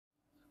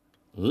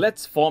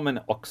Let's form an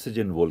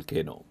oxygen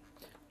volcano.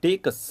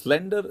 Take a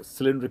slender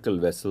cylindrical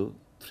vessel,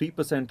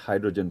 3%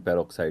 hydrogen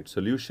peroxide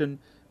solution,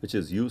 which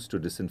is used to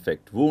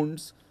disinfect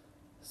wounds,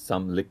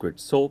 some liquid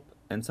soap,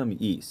 and some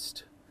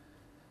yeast.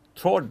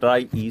 Thaw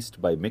dry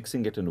yeast by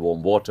mixing it in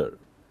warm water.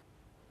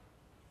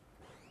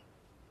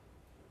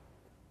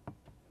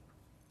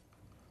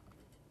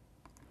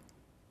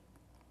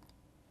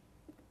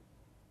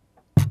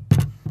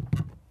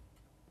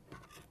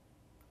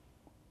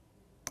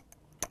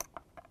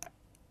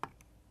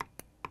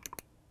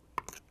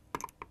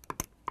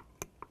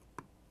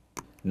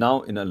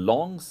 Now, in a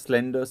long,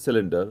 slender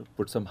cylinder,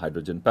 put some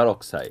hydrogen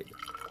peroxide.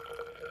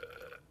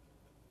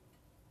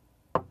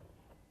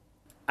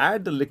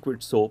 Add the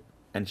liquid soap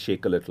and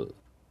shake a little.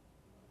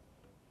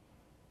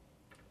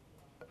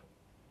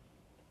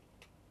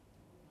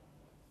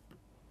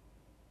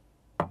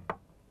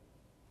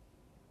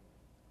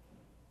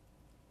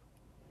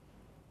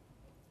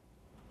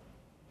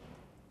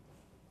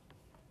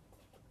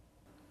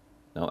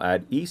 Now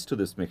add yeast to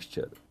this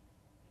mixture.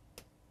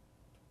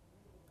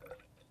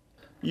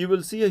 You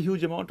will see a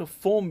huge amount of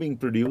foam being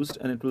produced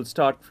and it will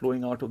start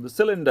flowing out of the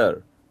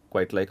cylinder,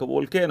 quite like a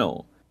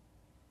volcano.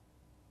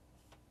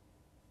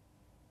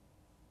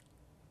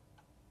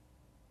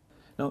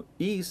 Now,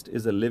 yeast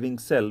is a living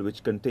cell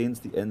which contains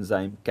the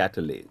enzyme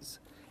catalase.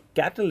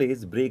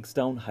 Catalase breaks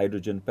down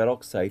hydrogen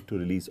peroxide to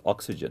release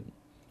oxygen.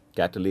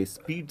 Catalase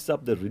speeds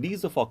up the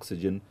release of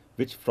oxygen,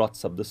 which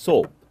froths up the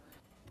soap.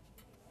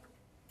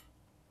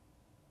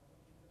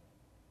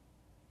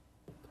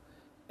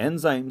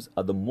 Enzymes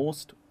are the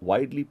most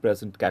widely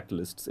present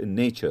catalysts in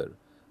nature.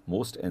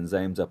 Most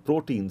enzymes are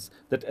proteins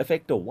that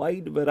affect a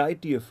wide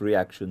variety of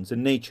reactions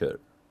in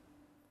nature.